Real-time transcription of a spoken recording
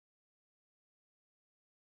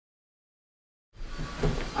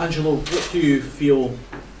Angelo, what do you feel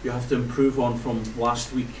you have to improve on from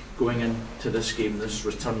last week going into this game, this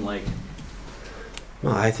return leg? No,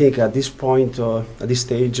 I think at this point, at this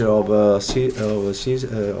stage of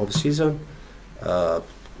season, our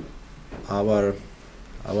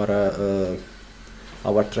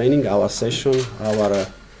training, our session, our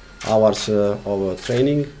hours of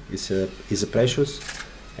training is precious,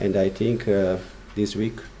 and I think this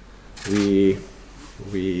week we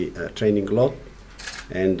training a lot,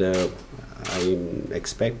 and I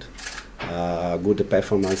expect a good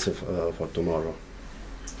performance for tomorrow.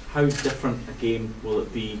 How different a game will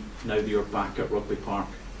it be now that you're back at Rugby Park?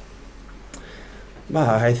 But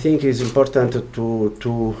I think it's important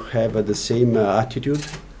to have the same attitude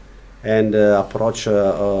and approach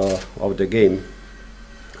of the game.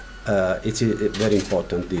 It's very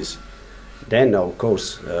important this. Then of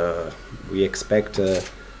course we expect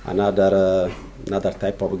another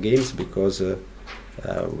type of games, because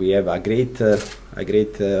we have a great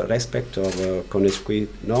respect of Conesqui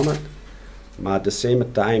Nomad, but at the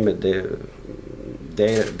same time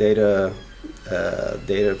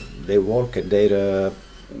their work, their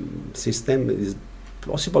system is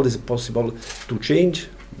possible to change,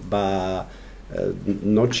 but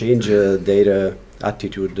not change their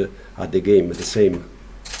attitude at the game the same.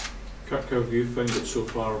 Kirk, how have you found it so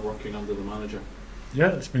far working under the manager?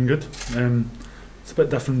 Yeah, it's been good. It's a bit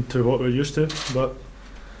different to what we're used to, but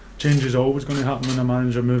change is always going to happen when a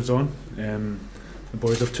manager moves on. The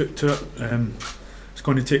boys have took to it. It's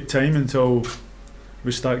going to take time until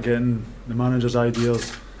we start getting the manager's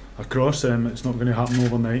ideas across. It's not going to happen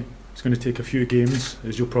overnight. It's going to take a few games,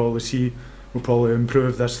 as you'll probably see. We'll probably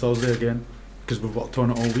improve this Thursday again, because we've worked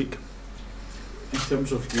on it all week. In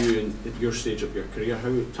terms of you and at your stage of your career,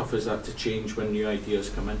 how tough is that to change when new ideas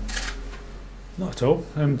come in? Not at all.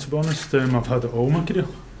 To be honest, I've had it all my career.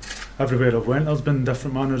 Everywhere I've went, there's been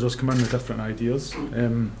different managers come in with different ideas.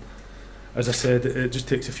 As I said, it just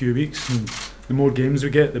takes a few weeks, and the more games we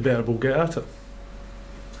get, the better we'll get at it.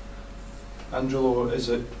 Angelo, is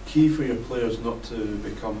it key for your players not to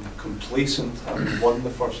become complacent having won the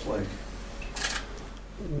first leg?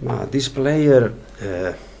 This player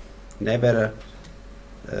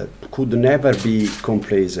could never be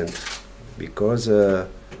complacent, because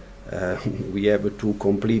we have to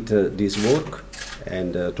complete this work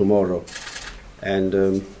and tomorrow,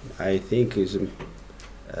 and I think is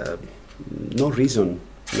no reason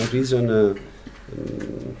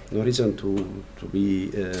to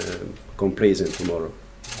be complacent tomorrow,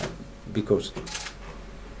 because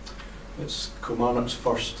it's Kilmarnock's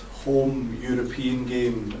first home European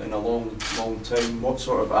game in a long time. What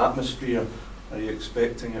sort of atmosphere are you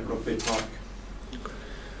expecting at Rugby Park?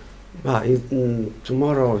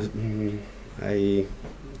 Tomorrow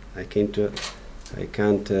I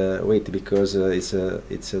can't wait, because it's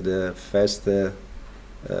the first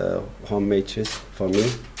home matches for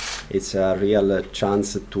me. It's a real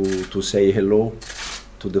chance to say hello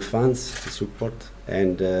to the fans, the support,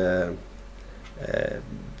 and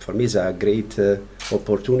for me it's a great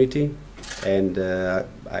opportunity, and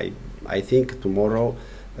I think tomorrow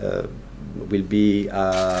will be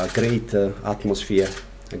a great atmosphere,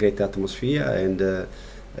 and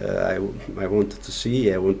I want to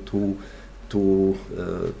see, I want to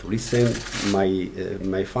listen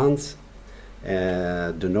my fans,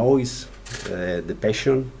 the noise, the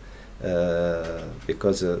passion,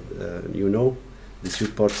 because you know the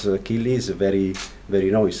support Killy is very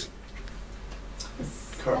noise.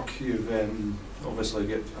 Kirk, you've obviously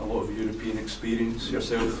got a lot of European experience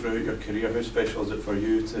yourself throughout your career. How special is it for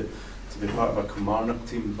you to be part of a Kilmarnock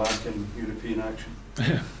team back in European action?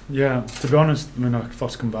 Yeah, to be honest, when I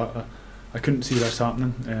first came back, I couldn't see this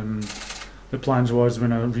happening. The plans was,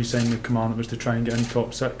 when I re-signed with Kilmarnock, was to try and get in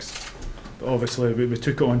top 6. But obviously we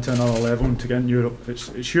took it on to another level, and to get in Europe, it's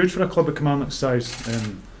huge for a club of Kilmarnock's size.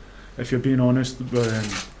 If you're being honest,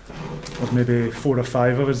 there's maybe 4 or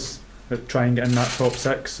 5 of us that try and get in that top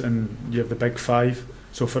 6, and you have the big 5.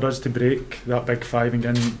 So for us to break that big 5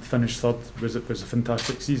 and finish third was a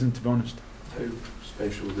fantastic season, to be honest. How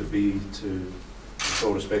special would it be to, with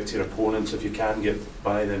all respect to your opponents, if you can get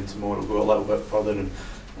by them tomorrow, go a little bit further and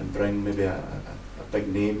bring maybe a big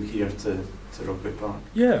name here to Rugby Park?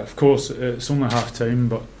 Yeah, of course, it's only half time,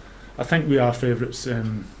 but I think we are favourites.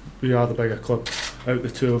 We are the bigger club out of the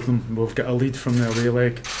two of them. We've got a lead from the away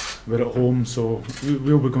leg, we're at home, so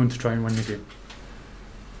we'll be going to try and win the game.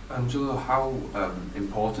 Angelo, how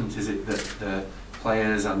important is it that the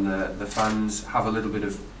players and the fans have a little bit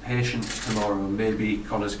of patience tomorrow, and maybe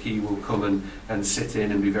Connors Key will come and sit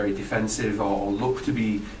in and be very defensive, or look to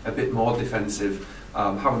be a bit more defensive?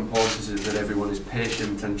 How important is it that everyone is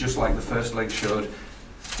patient, and just like the first leg showed,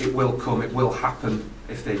 it will come, it will happen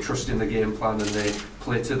if they trust in the game plan and they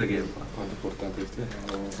play to the game plan.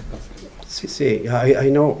 I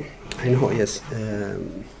know, yes.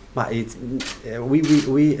 But it's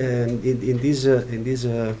we in this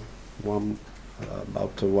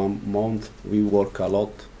about 1 month we work a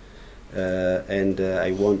lot, and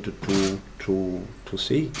I want to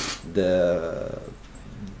see the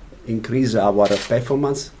increase our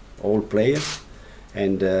performance, all players,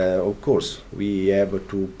 and of course we have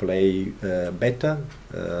to play better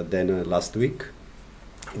than last week.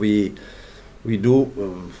 We do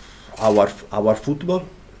our football.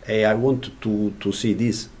 I want to see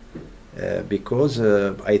this because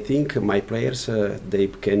I think my players they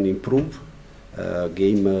can improve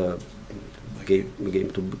game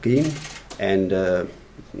to game, and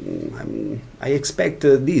I expect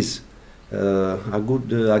this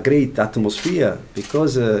a great atmosphere,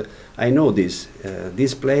 because I know this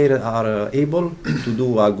these players are able to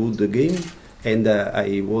do a good game, and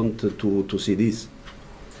I want to see this.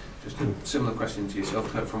 Just a similar question to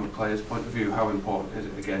yourself, Kirk, from a player's point of view. How important is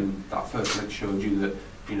it, again, that first leg showed you that,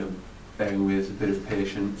 you know, bearing with a bit of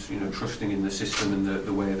patience, you know, trusting in the system and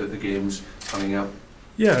the way that the game's panning out?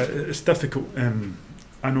 Yeah, it's difficult.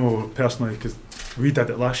 I know personally, because we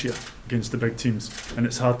did it last year against the big teams, and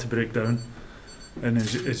it's hard to break down. And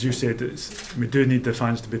as you said, we do need the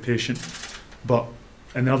fans to be patient. But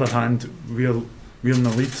on the other hand, we're in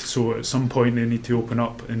the lead, so at some point they need to open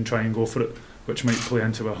up and try and go for it, which might play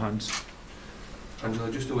into our hands.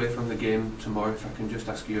 Angelo, just away from the game tomorrow, if I can just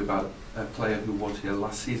ask you about a player who was here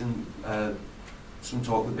last season. Some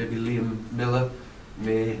talk that maybe Liam Miller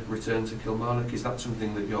may return to Kilmarnock. Is that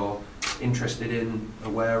something that you're interested in,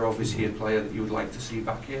 aware of? Is he a player that you would like to see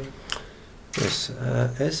back here? Yes,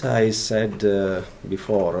 as I said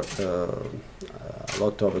before, a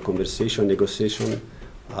lot of conversation, negotiation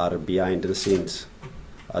are behind the scenes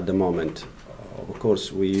at the moment. Of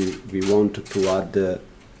course, we want to add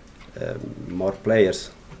more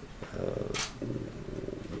players,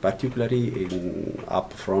 particularly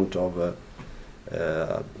up front of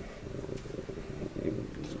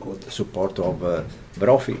support of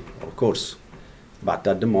Brofi, of course. But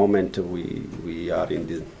at the moment, we are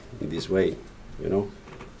in this way, you know.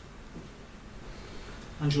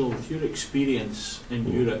 Angelo, with your experience in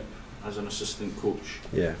Europe as an assistant coach,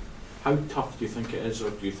 yeah, how tough do you think it is,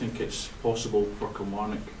 or do you think it's possible for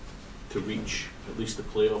Kilmarnock to reach at least the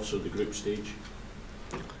playoffs or the group stage?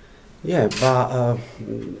 Yeah, but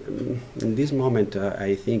in this moment,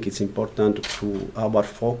 I think it's important to our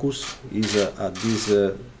focus is at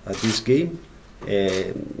this game.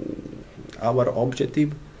 Our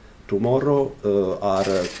objective tomorrow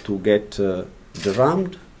are to get the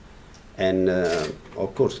round, and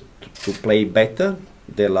of course to play better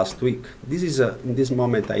than last week. This is in this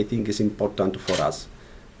moment I think is important for us.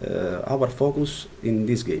 Our focus in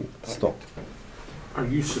this game. Stop. Are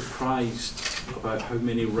you surprised about how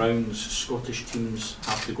many rounds Scottish teams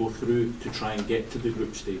have to go through to try and get to the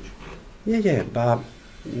group stage? Yeah, but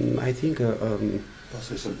I think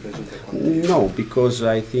no, because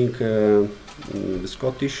I think the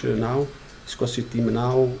Scottish team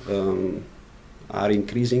now are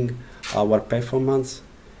increasing our performance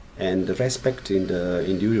and respect in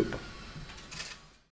Europe.